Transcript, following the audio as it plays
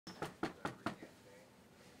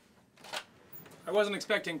I wasn't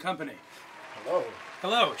expecting company. Hello.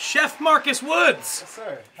 Hello, Chef Marcus Woods. Yes,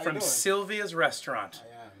 sir. How From you doing? Sylvia's Restaurant.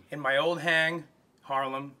 I am. In my old hang,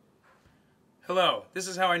 Harlem. Hello, this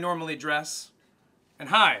is how I normally dress. And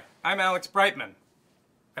hi, I'm Alex Brightman.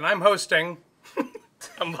 And I'm hosting...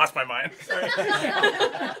 I lost my mind. Sorry.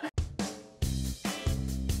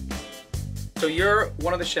 So you're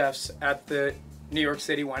one of the chefs at the New York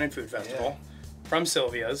City Wine and Food Festival from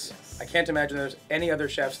Sylvia's. Yes. I can't imagine there's any other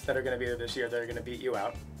chefs that are going to be there this year that are going to beat you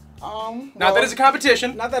out. Not that it's a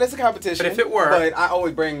competition. Not that it's a competition. But if it were. But I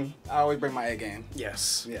always bring my A game.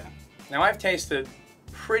 Yes. Yeah. Now I've tasted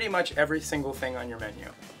pretty much every single thing on your menu.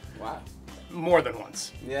 Wow. More than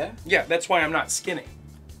once. Yeah? Yeah, that's why I'm not skinny.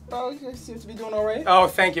 Well, you seem to be doing all right. Oh,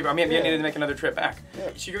 thank you. I mean, I needed to make another trip back. Yeah.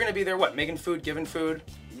 So you're going to be there, what, making food, giving food?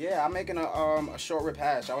 Yeah, I'm making a short rib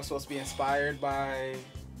hash. I was supposed to be inspired by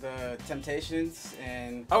the Temptations,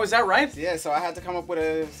 and Oh, is that right? yeah, so I had to come up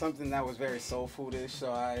with something that was very soul foodish.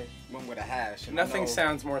 So I went with a hash. And I Nothing know-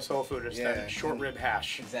 sounds more soul foodish than short rib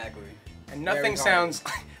hash. Exactly. And Very nothing hearty. sounds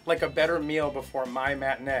like a better meal before my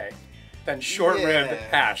matinee than short rib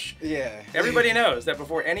hash. Yeah. Everybody knows that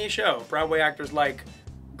before any show, Broadway actors like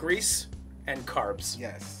grease and carbs.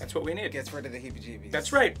 Yes. That's what we need. Gets rid of the heebie-jeebies.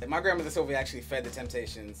 That's right. My grandmother Sylvia actually fed the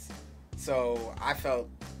Temptations, so I felt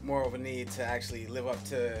more of a need to actually live up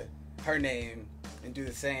to her name and do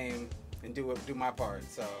the same and do my part.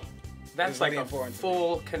 So That's like really a important to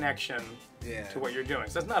full connection Yeah. to what you're doing.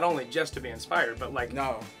 So that's not only just to be inspired, but like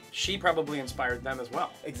No, she probably inspired them as well.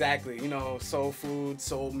 exactly. You know, soul food,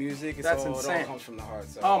 soul music. It That's all insane. comes from the heart.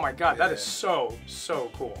 So, Oh my God, that yeah. is so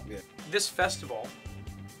cool. Yeah. This festival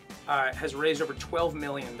has raised over $12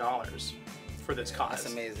 million for this cause.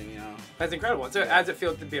 That's amazing. You know. That's incredible. How does it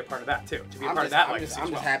feel to be a part of that too? To be a part of that legacy I'm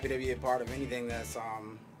as well? just happy to be a part of anything that's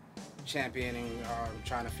championing or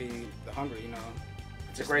trying to feed the hungry. You know,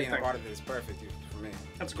 It's just a great being thing. a part of it is perfect for me.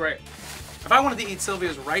 That's great. If I wanted to eat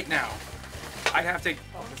Sylvia's right now, I'd have to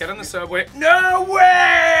get on the subway. No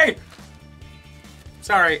way!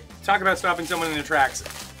 Sorry, talk about stopping someone in their tracks.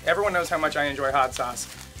 Everyone knows how much I enjoy hot sauce.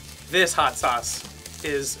 This hot sauce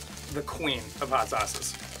is the queen of hot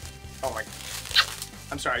sauces. Oh my,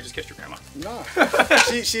 I'm sorry, I just kissed your grandma. No,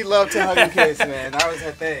 she loved to hug and kiss, man. That was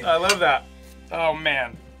her thing. I love that. Oh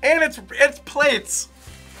man, and it's plates.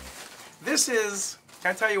 This is,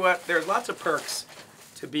 can I tell you what? There's lots of perks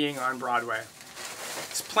to being on Broadway.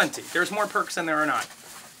 It's plenty. There's more perks than there are not.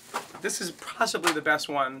 This is possibly the best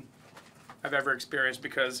one I've ever experienced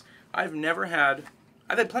because I've had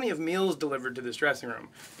plenty of meals delivered to this dressing room,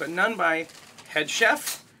 but none by head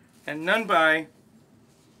chef and none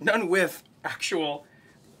with actual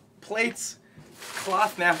plates,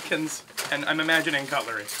 cloth napkins, and I'm imagining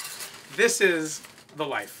cutlery. This is the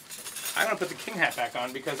life. I'm gonna put the king hat back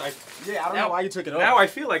on because I don't know why you took it off. Now I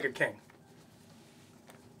feel like a king.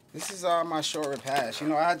 This is my short rib hash. You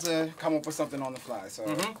know, I had to come up with something on the fly, so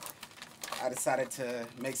I decided to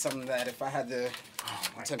make something that if I had the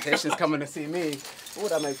Temptations coming to see me, what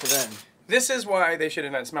would I make for them? This is why they should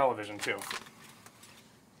invent smell-o-vision too.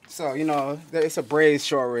 So, you know, it's a braised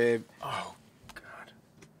short rib. Oh, God.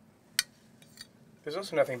 There's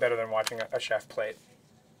also nothing better than watching a chef plate.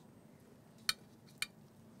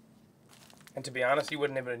 And to be honest, you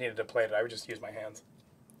wouldn't even have needed to plate it. I would just use my hands.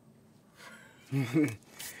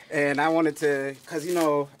 And I wanted to, because, you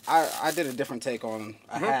know, I did a different take on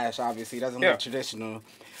a hash, obviously. It doesn't look traditional.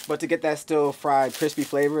 But to get that still fried, crispy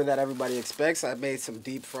flavor that everybody expects, I made some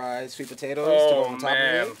deep fried sweet potatoes to go on top of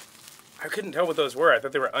it. I couldn't tell what those were. I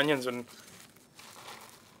thought they were onions and...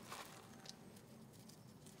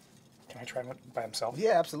 Can I try one by himself?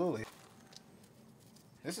 Yeah, absolutely.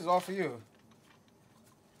 This is all for you.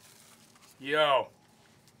 Yo.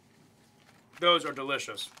 Those are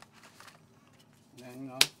delicious. And, you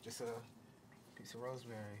know, just a piece of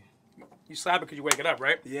rosemary. You slap it because you wake it up,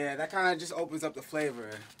 right? Yeah, that kind of just opens up the flavor.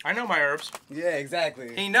 I know my herbs. Yeah,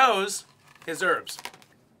 exactly. He knows his herbs.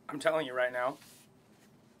 I'm telling you right now,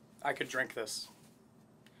 I could drink this.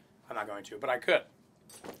 I'm not going to, but I could.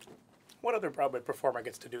 What other Broadway performer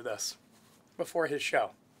gets to do this before his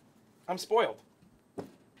show? I'm spoiled. And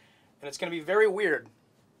it's going to be very weird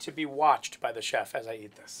to be watched by the chef as I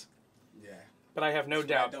eat this. Yeah. But I have no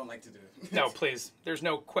doubt. I don't like to do it. No, please. There's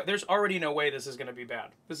already no way this is going to be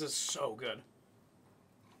bad. This is so good.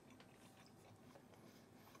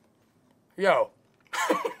 Yo.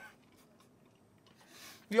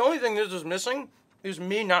 The only thing this is missing is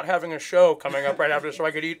me not having a show coming up right after so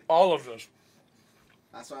I could eat all of this.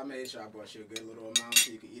 That's why I made sure I brought you a good little amount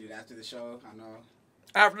so you could eat it after the show. I know.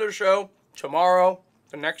 After the show, tomorrow,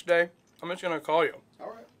 the next day, I'm just going to call you.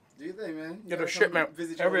 All right. Do your thing, man. You Get a gotta come shipment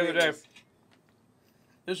visit your every other day. neighbors.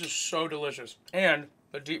 This is so delicious. And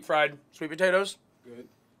the deep fried sweet potatoes. Good.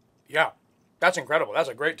 Yeah, that's incredible. That's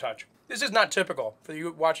a great touch. This is not typical for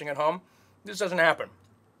you watching at home. This doesn't happen.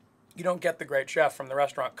 You don't get the great chef from the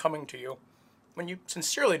restaurant coming to you when you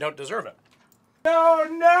sincerely don't deserve it. No,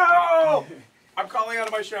 no! I'm calling out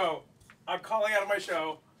of my show. I'm calling out of my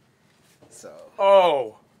show. So.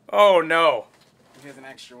 Oh no. Here's an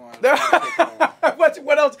extra one.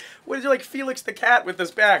 What else? What is it like Felix the cat with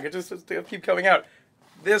this bag? It just keep coming out.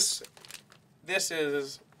 This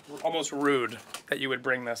is almost rude that you would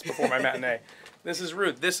bring this before my matinee. This is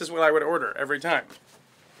rude. This is what I would order every time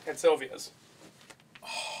at Sylvia's.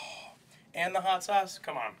 Oh, and the hot sauce?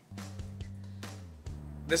 Come on.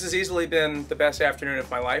 This has easily been the best afternoon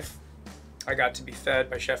of my life. I got to be fed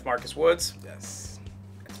by Chef Marcus Woods. Yes.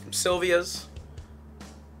 From Sylvia's.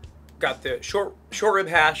 Got the short rib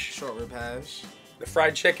hash. Short rib hash. The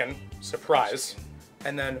fried chicken, surprise.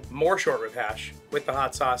 And then more short rib hash with the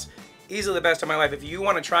hot sauce. Easily the best of my life. If you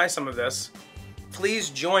want to try some of this, please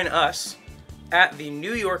join us at the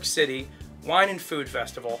New York City Wine and Food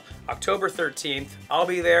Festival, October 13th. I'll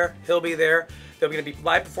be there, he'll be there. There'll be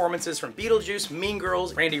live performances from Beetlejuice, Mean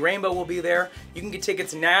Girls, Randy Rainbow will be there. You can get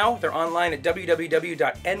tickets now. They're online at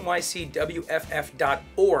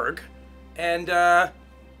www.nycwff.org. And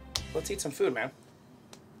let's eat some food, man.